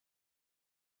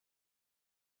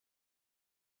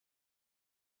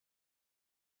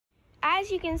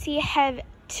as you can see, I have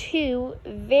two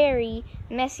very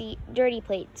messy, dirty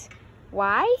plates.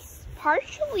 Why?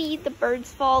 Partially the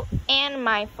bird's fault and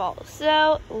my fault.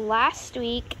 So last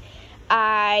week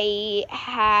I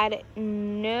had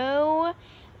no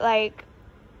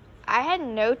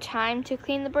time to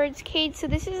clean the bird's cage, so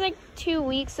this is like 2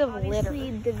 weeks of litter.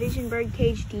 Obviously, the Vision bird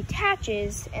cage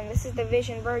detaches, and this is the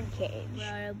Vision bird cage.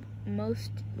 Where I've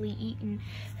mostly eaten.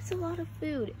 It's a lot of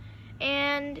food,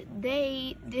 and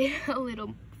they did a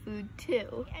little food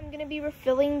too. I'm gonna be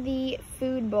refilling the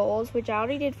food bowls, which I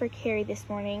already did for Carrie this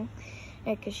morning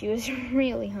because she was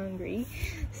really hungry.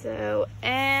 So,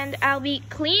 and I'll be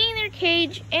cleaning their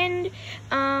cage, and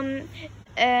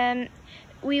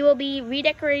we will be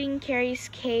redecorating Carrie's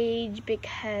cage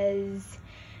because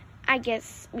I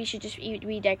guess we should just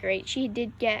redecorate. She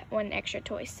did get one extra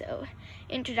toy, so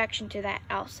introduction to that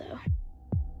also.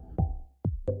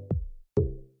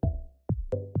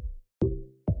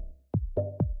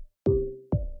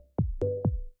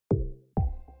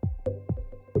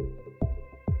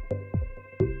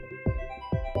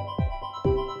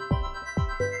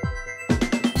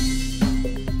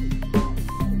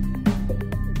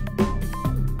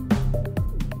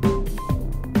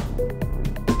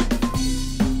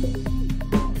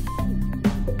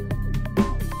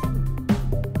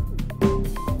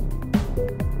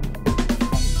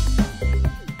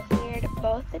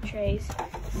 The trays,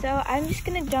 so I'm just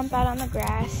gonna dump out on the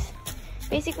grass,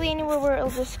 basically anywhere where it'll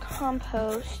just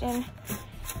compost and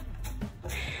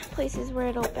places where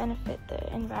it'll benefit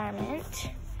the environment.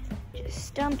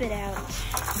 Just dump it out.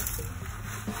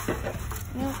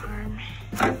 No harm,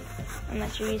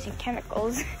 unless you're using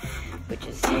chemicals, which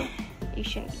is you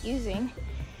shouldn't be using.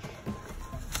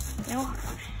 No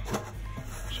harm.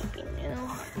 Should be no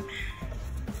harm.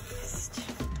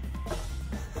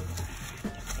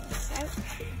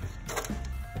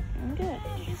 Good.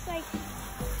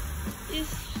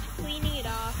 Just cleaning it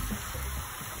off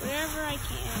wherever I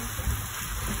can.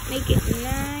 Make it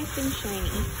nice and shiny.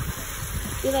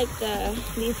 I feel like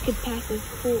these could pass as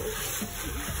pools.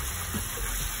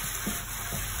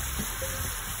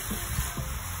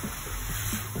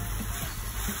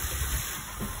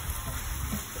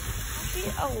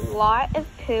 A lot of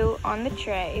poo on the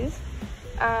trays,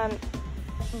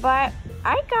 but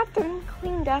I got them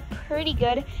cleaned up pretty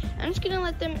good. I'm just gonna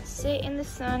let them sit in the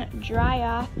sun, dry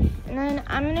off, and then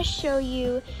I'm gonna show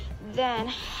you then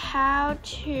how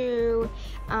to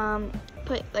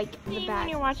put like the bag. When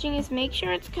you're watching is make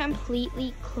sure it's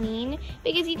completely clean,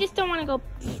 because you just don't want to go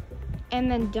and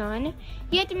then done.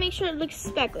 You have to make sure it looks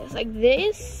speckless. Like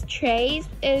this tray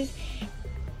is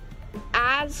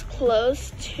as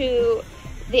close to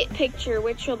the picture,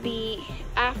 which will be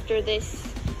after this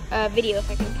video if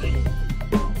I can find it.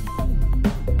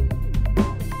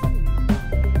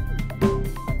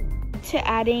 To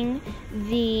adding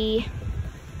the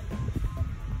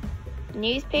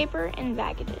newspaper and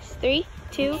baggages. 3,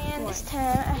 2, and 1. This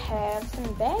time I have some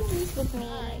baggies with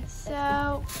me.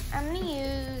 So I'm gonna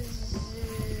use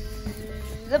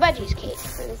the Budgies cage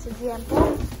for this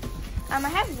example. I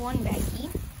have one baggie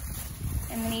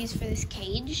I'm gonna use for this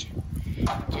cage.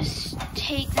 Just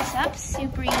take this up,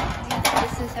 super easy to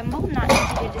disassemble. Not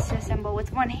easy to disassemble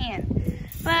with one hand,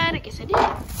 but I guess I did.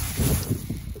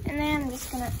 And then I'm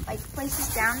just gonna place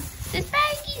this down. This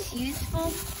bag is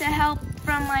useful to help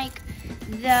from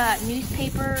the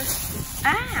newspaper.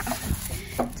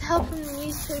 To help from the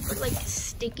newspaper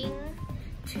sticking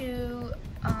to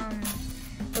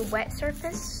the wet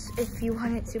surface if you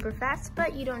want it super fast.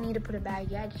 But you don't need to put a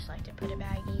baggie. I just like to put a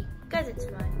baggie because it's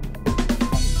fun.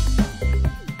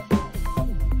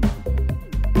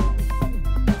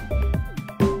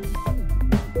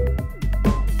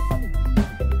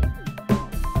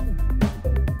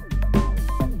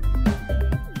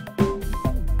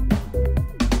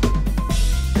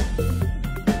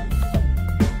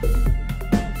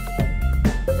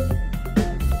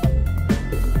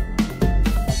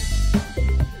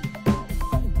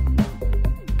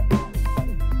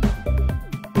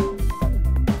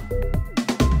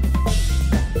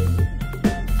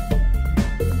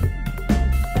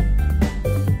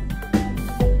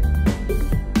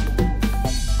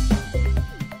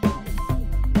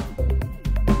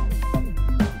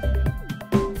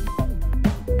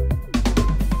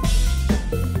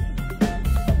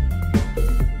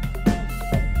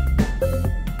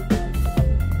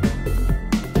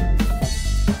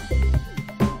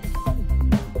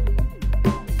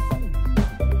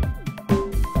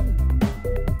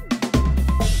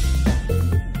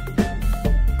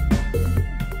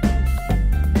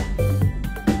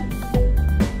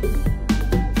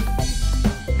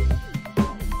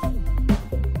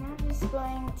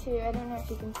 I don't know if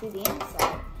you can see the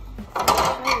inside.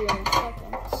 I'll show you in a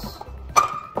second.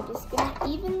 I'm just gonna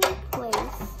evenly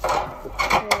place the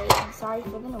tray. I'm sorry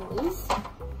for the noise.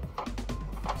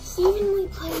 Just evenly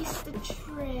place the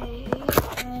tray,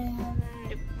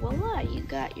 and voila, you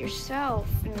got yourself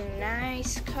a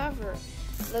nice cover.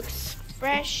 Looks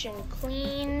fresh and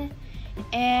clean.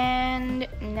 And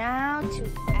now to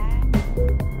add.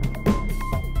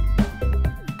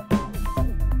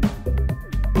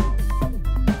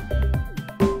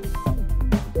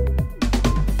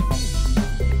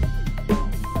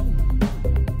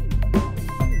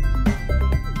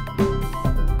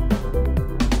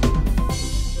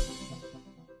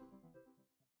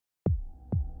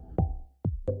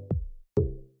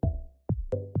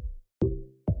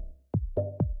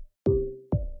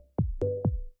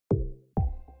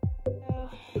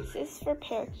 This is for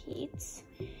parakeets.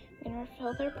 I'm gonna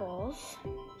refill their bowls.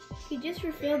 We just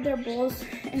refilled their bowls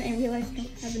and I realized I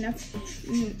don't have enough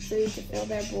food to fill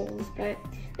their bowls, but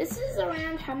this is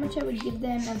around how much I would give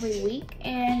them every week,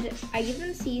 and I give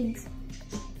them seeds,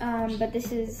 but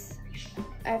this is,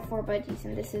 I have 4 budgies,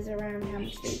 and this is around how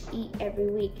much they eat every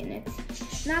week, and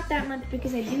it's not that much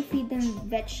because I do feed them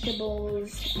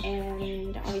vegetables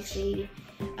and obviously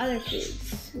other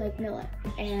foods like millet,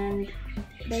 and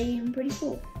they're pretty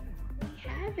full. We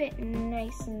have it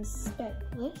nice and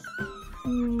speckless.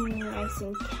 Nice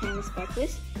and kind of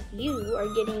speckless. You are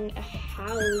getting a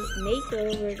house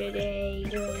makeover today.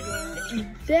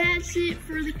 And that's it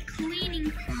for the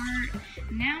cleaning part.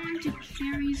 Now on to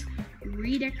Carrie's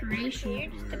redecoration.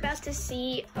 You're just about to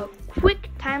see a quick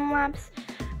time lapse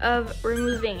of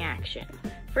removing action.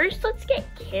 First, let's get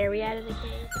Carrie out of the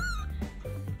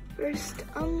cage. First,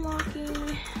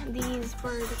 unlocking these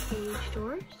bird cage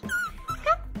doors.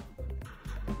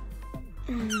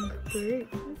 Good.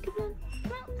 Come on.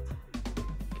 Come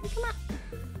on.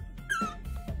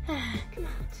 Come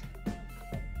on.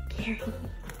 Carrie.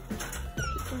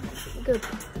 Good.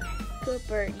 Good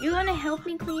bird. You want to help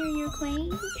me clear your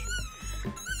cage?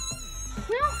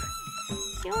 No.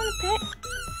 You want a pet?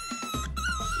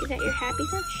 Is that your happy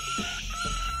son?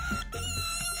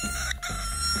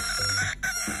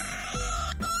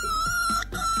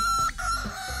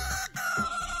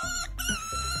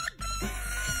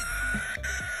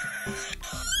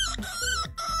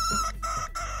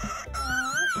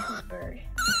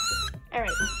 All right,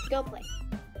 go play.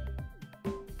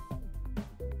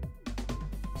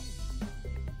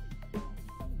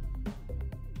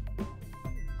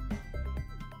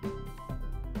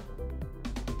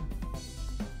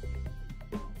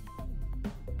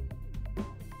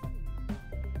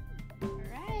 All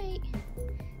right,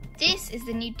 this is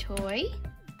the new toy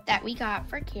that we got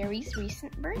for Carrie's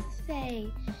recent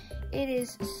birthday. It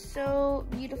is so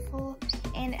beautiful,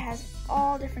 and it has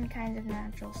all different kinds of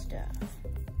natural stuff.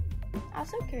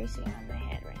 Also, Carrie's sitting on my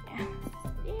head right now.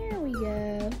 There we go.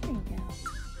 There you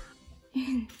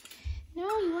go.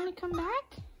 No, you want to come back?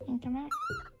 You want to come back?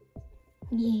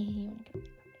 Yeah, you want to come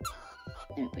back.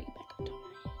 Let me put you back on top of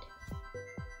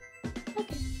my head.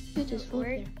 Okay, you just float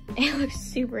there. It looks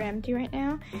super empty right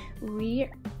now. We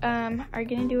are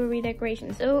gonna do a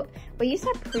redecoration. So what you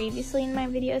saw previously in my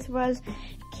videos was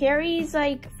Carrie's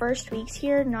like first weeks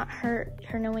here, not her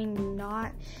knowing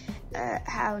not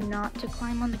how not to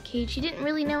climb on the cage. She didn't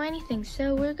really know anything,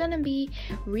 so we're gonna be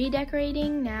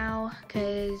redecorating now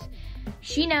because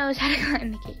she knows how to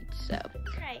climb the cage. So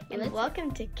right, and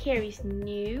welcome to Carrie's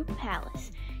new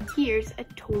palace. Here's a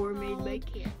tour made by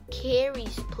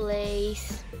Carrie's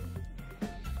place.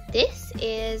 This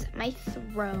is my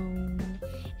throne,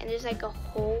 and there's like a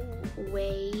whole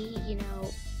way,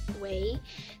 way.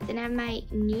 Then I have my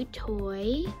new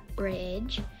toy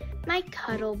bridge, my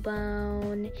cuddle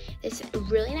bone, this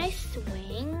really nice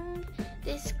swing,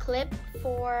 this clip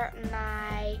for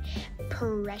my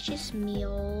precious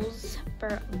meals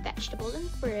for vegetables and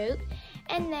fruit,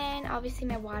 and then obviously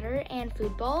my water and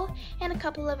food bowl, and a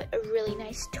couple of really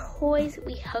nice toys.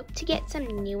 We hope to get some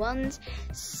new ones,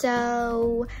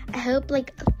 so I hope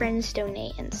like friends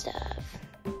donate and stuff.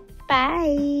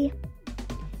 Bye!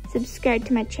 Subscribe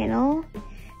to my channel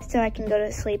so I can go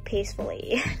to sleep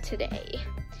peacefully today,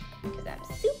 because I'm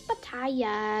super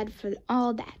tired for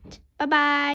all that. Bye-bye!